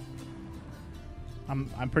know?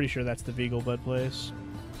 I'm pretty sure that's the Vegelbud place.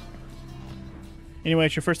 Anyway,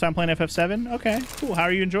 it's your first time playing FF7? Okay, cool. How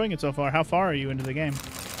are you enjoying it so far? How far are you into the game?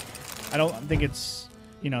 I don't think it's,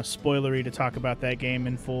 you know, spoilery to talk about that game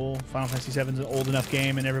in full. Final Fantasy VII is an old enough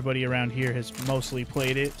game, and everybody around here has mostly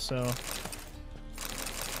played it, so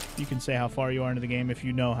you can say how far you are into the game if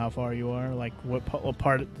you know how far you are, like what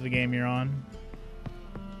part of the game you're on.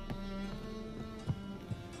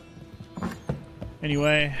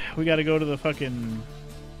 Anyway, we gotta go to the fucking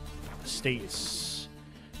states.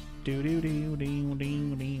 I wish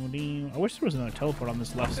there was another teleport on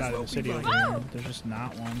this left side of the city over here. There's just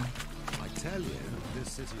not one. I tell you,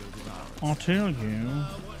 this city will devour us. I'll tell you.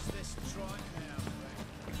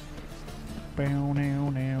 Bow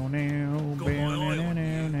now now now. Bow now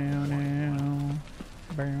now now now.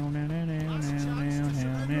 Bow now now now now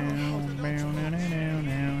now now. Bow now now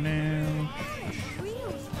now now.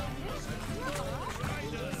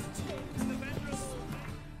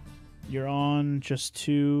 You're on just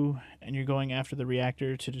 2, and you're going after the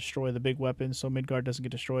reactor to destroy the big weapon, so Midgard doesn't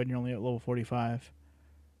get destroyed, and you're only at level 45.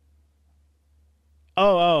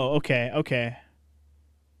 Oh, okay.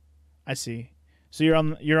 I see. So you're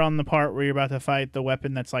on the part where you're about to fight the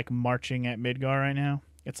weapon that's like marching at Midgard right now.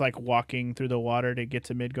 It's like walking through the water to get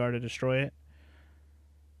to Midgard to destroy it.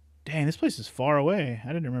 Dang, this place is far away. I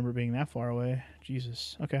didn't remember being that far away.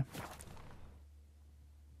 Jesus. Okay.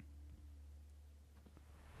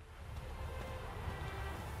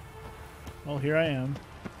 Well, here I am.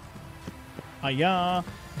 Hiya,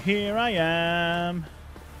 here I am.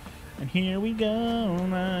 And here we go.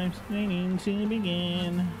 I'm waiting to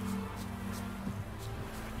begin.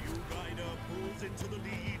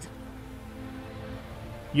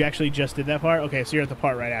 You actually just did that part? Okay, so you're at the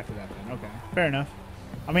part right after that then. Okay, fair enough.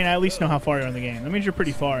 I mean, I at least know how far you're in the game. That means you're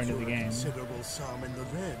pretty far into the game. Considerable sum in the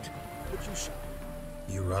red.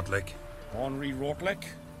 You Rotlick? Henri Rotlick,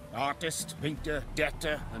 artist, painter,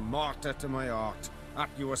 debtor, and martyr to my art. At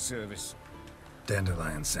your service.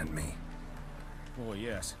 Dandelion sent me. Oh,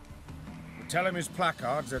 yes. Tell him his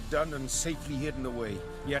placards are done and safely hidden away.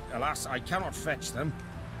 Yet, alas, I cannot fetch them,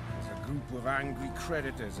 as a group of angry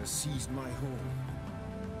creditors has seized my home.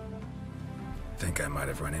 Think I might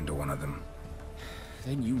have run into one of them.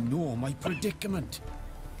 Then you know my predicament.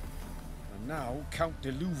 And now Count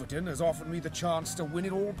de Louverton has offered me the chance to win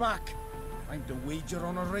it all back. I'm to wager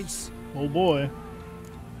on a race. Oh boy.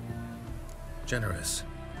 Generous.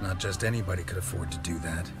 Not just anybody could afford to do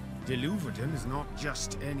that. De Louverton is not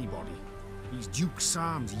just anybody. He's Duke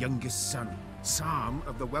Sam's youngest son. Sam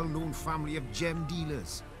of the well-known family of gem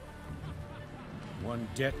dealers. One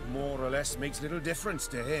debt more or less makes little difference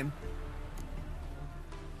to him.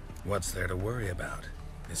 What's there to worry about?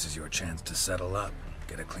 This is your chance to settle up,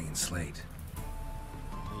 get a clean slate.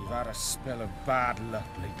 We've had a spell of bad luck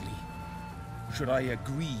lately. Should I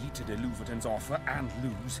agree to de Louverton's offer and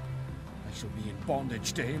lose, I shall be in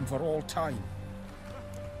bondage to him for all time.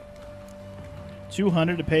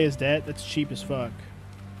 200 to pay his debt? That's cheap as fuck.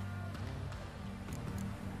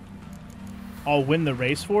 I'll win the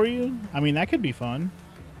race for you? I mean, that could be fun.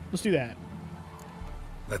 Let's do that.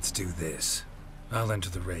 Let's do this. I'll enter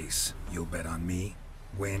the race. You'll bet on me,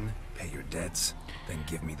 win, pay your debts, then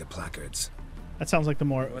give me the placards. That sounds like the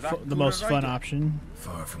most fun option.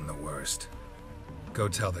 Far from the worst. Go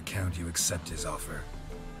tell the Count you accept his offer.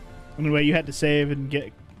 Anyway, you had to save and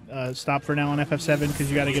get stop for now on FF7 because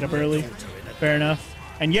you got to get up early. Fair enough.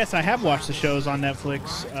 And yes, I have watched the shows on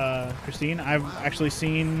Netflix, Christine. I've actually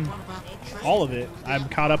seen all of it. I'm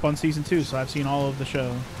caught up on season 2, so I've seen all of the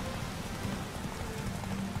show.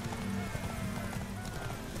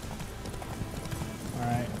 All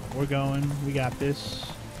right, we're going. We got this.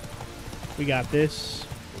 We got this.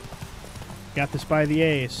 Got this by the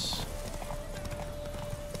ace.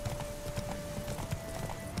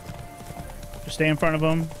 Just stay in front of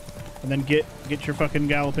them, and then get your fucking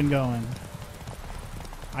galloping going.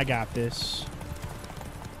 I got this.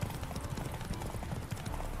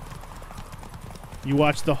 You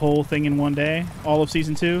watched the whole thing in one day? All of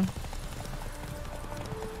season 2?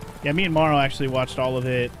 Yeah, me and Morrow actually watched all of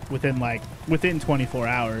it within 24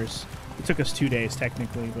 hours. It took us 2 days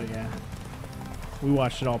technically, but yeah. We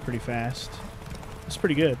watched it all pretty fast. It's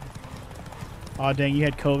pretty good. Aw, dang, you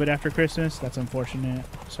had COVID after Christmas? That's unfortunate.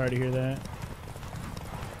 Sorry to hear that.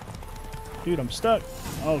 Dude, I'm stuck.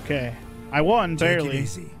 Okay. I won, barely.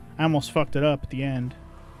 I almost fucked it up at the end.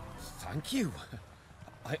 Thank you.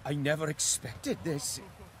 I never expected this.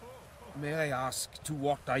 May I ask to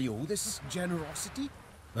what I owe this generosity?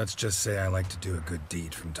 Let's just say I like to do a good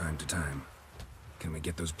deed from time to time. Can we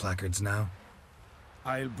get those placards now?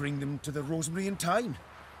 I'll bring them to the Rosemary in time,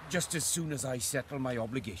 just as soon as I settle my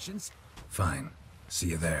obligations. Fine. See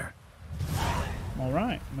you there. All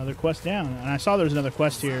right, another quest down. And I saw there's another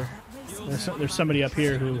quest here. There's somebody up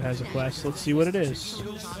here who has a quest. Let's see what it is.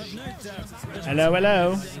 Hello,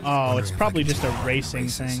 hello. Oh, it's probably just a racing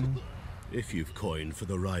thing. If you've coin for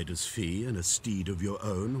the rider's fee and a steed of your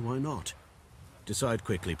own, why not? Decide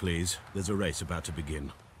quickly, please. There's a race about to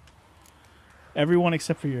begin. Everyone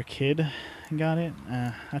except for your kid got it.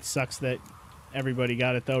 That sucks that everybody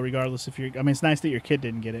got it, though, regardless if you're... I mean, it's nice that your kid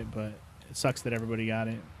didn't get it, but it sucks that everybody got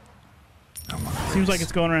it. Seems like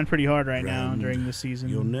it's going around pretty hard right now during the season.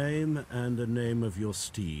 Your name and the name of your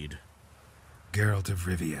steed. Geralt of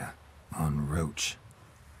Rivia, on Roach.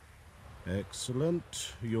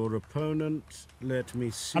 Excellent. Your opponent, let me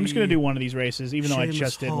see. I'm just going to do one of these races, even though I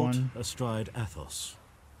just did one. Astride Athos.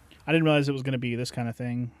 I didn't realize it was going to be this kind of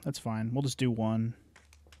thing. That's fine. We'll just do one.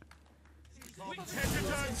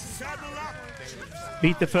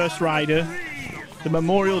 Beat the first rider. The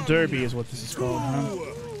Memorial Derby is what this is called, huh?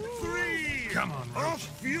 Come on,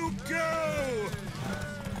 off you go!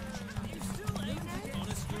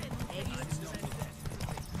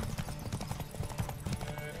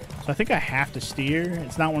 So I think I have to steer.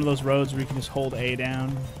 It's not one of those roads where you can just hold A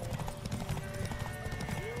down.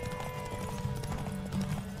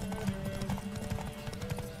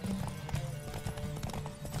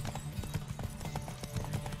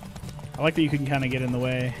 I like that you can kind of get in the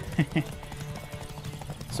way.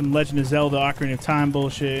 Some Legend of Zelda Ocarina of Time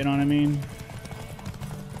bullshit, you know what I mean?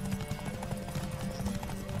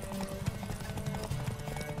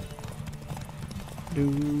 I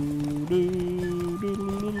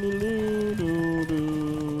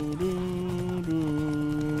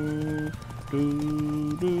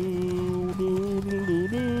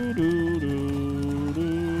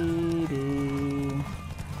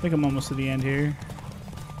think I'm almost to the end here.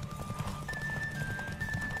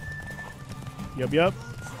 Yup.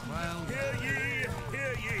 Well, hear ye.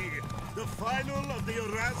 The final of the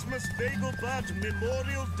Erasmus Nagelbart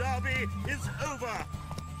Memorial Derby is over.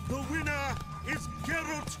 The winner is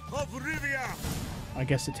Geralt of Rivia. I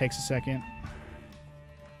guess it takes a second.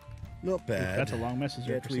 Not bad. That's a long message.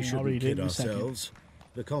 Yet we shouldn't kid ourselves.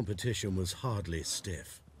 The competition was hardly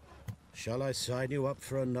stiff. Shall I sign you up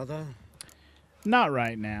for another? Not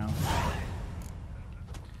right now.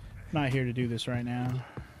 Not here to do this right now.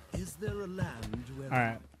 Is there a land where...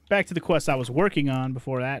 Alright, back to the quest I was working on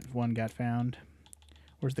before that one got found.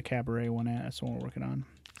 Where's the cabaret one at? That's the one we're working on.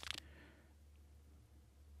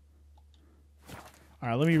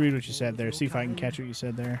 Alright, let me read what you said there. See if I can catch what you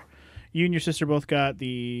said there. You and your sister both got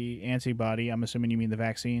the antibody. I'm assuming you mean the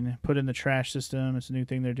vaccine. Put in the trash system. It's a new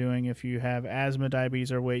thing they're doing. If you have asthma,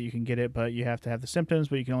 diabetes, or weight, you can get it, but you have to have the symptoms,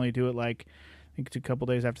 but you can only do it like... I think it's a couple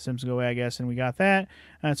days after symptoms go away, I guess, and we got that.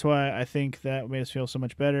 That's why I think that made us feel so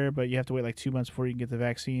much better, but you have to wait like 2 months before you can get the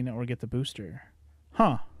vaccine or get the booster.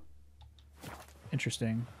 Huh.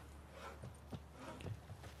 Interesting.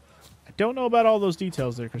 I don't know about all those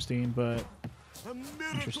details there, Christine, but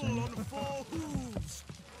interesting. Look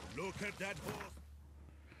at that horse.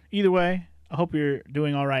 Either way, I hope you're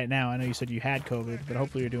doing all right now. I know you said you had COVID, but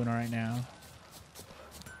hopefully you're doing all right now.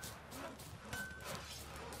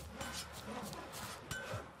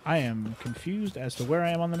 I am confused as to where I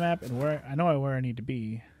am on the map and where I know where I need to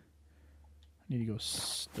be. I need to go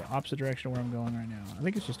the opposite direction of where I'm going right now. I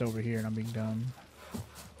think it's just over here and I'm being dumb.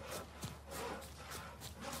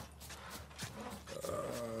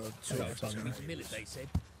 They said.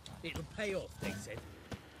 It'll pay off, they said.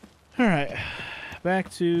 Alright.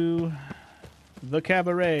 Back to the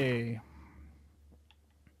cabaret.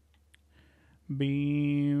 It's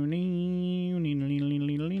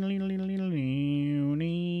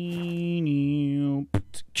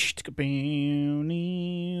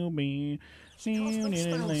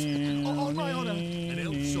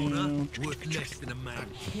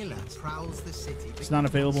not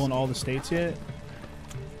available in all the states yet?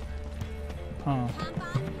 Huh.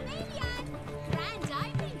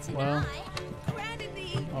 Well,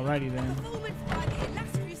 alrighty then.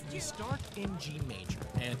 Start in G major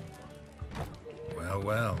and...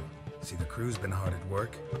 Well. See, the crew's been hard at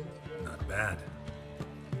work. Not bad.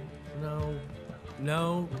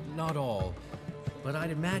 No, not all. But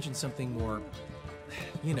I'd imagine something more,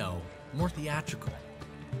 you know, more theatrical.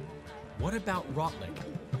 What about Rotlick?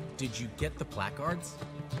 Did you get the placards?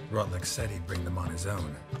 Rotlick said he'd bring them on his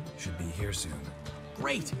own. Should be here soon.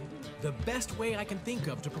 Great! The best way I can think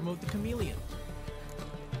of to promote the chameleon.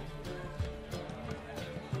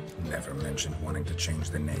 Never mentioned wanting to change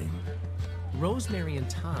the name. Rosemary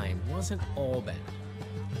and Thyme wasn't all bad,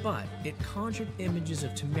 but it conjured images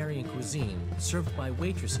of Temerian cuisine served by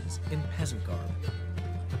waitresses in peasant garb.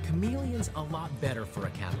 Chameleon's a lot better for a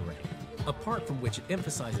cabaret, apart from which it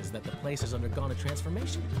emphasizes that the place has undergone a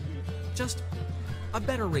transformation. Just a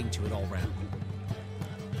better ring to it all round.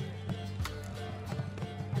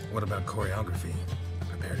 What about choreography?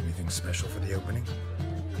 Prepared anything special for the opening?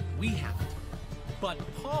 We haven't. But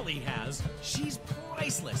Polly has. She's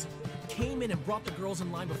priceless. Came in and brought the girls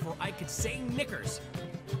in line before I could say knickers.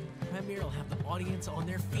 Premiere will have the audience on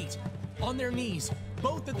their feet, on their knees,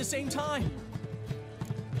 both at the same time.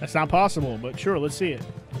 That's not possible, but sure, let's see it.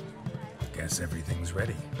 Guess everything's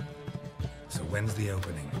ready. So when's the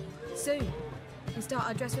opening? Soon. We start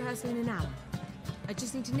our dress rehearsal in an hour. I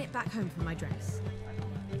just need to nip back home for my dress.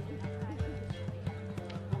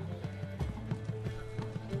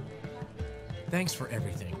 Thanks for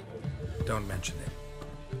everything. Don't mention it.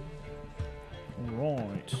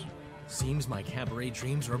 Right. Seems my cabaret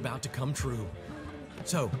dreams are about to come true.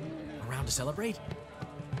 So, around to celebrate?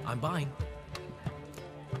 I'm buying.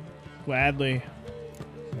 Gladly.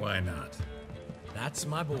 Why not? That's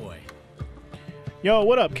my boy. Yo,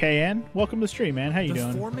 what up, KN? Welcome to the stream, man. How you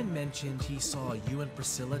doing? The foreman mentioned he saw you and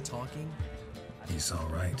Priscilla talking. He's all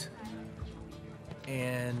right.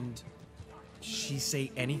 And she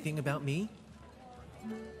say anything about me?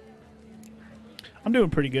 I'm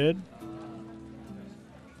doing pretty good.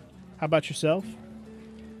 How about yourself?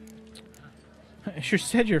 She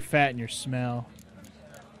said you're fat and your smell.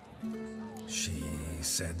 She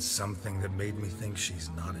said something that made me think she's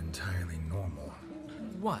not entirely normal.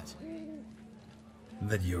 What?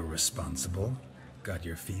 That you're responsible, got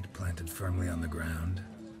your feet planted firmly on the ground.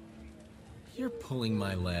 You're pulling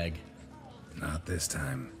my leg. Not this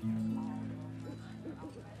time.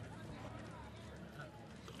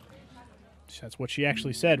 That's what she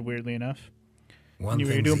actually said, weirdly enough. One You're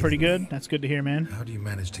thing's doing pretty eating me. good. That's good to hear, man. How do you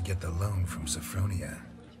manage to get the loan from Sophronia?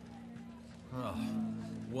 Oh,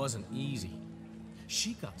 wasn't easy.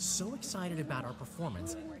 She got so excited about our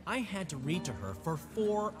performance, I had to read to her for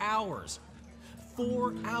 4 hours.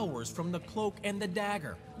 4 hours from the Cloak and the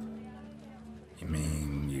Dagger. You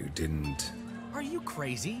mean you didn't... Are you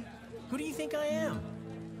crazy? Who do you think I am?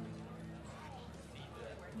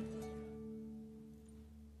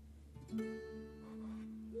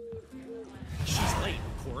 She's late,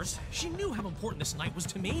 of course. She knew how important this night was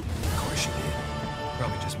to me. Of course she did.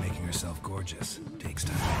 Probably just making herself gorgeous. Takes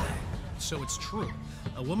time. So it's true.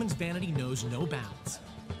 A woman's vanity knows no bounds.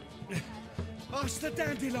 Ask the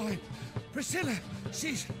dandelion. Priscilla,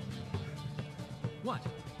 she's... What?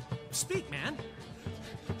 Speak, man.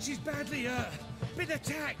 She's badly, been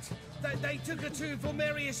attacked. They took her to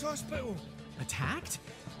Vulmerius Hospital. Attacked?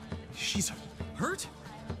 She's hurt?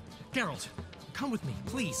 Geralt, come with me,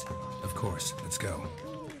 please. Of course. Let's go.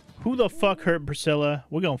 Who the fuck hurt Priscilla?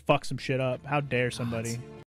 We're gonna fuck some shit up. How dare somebody?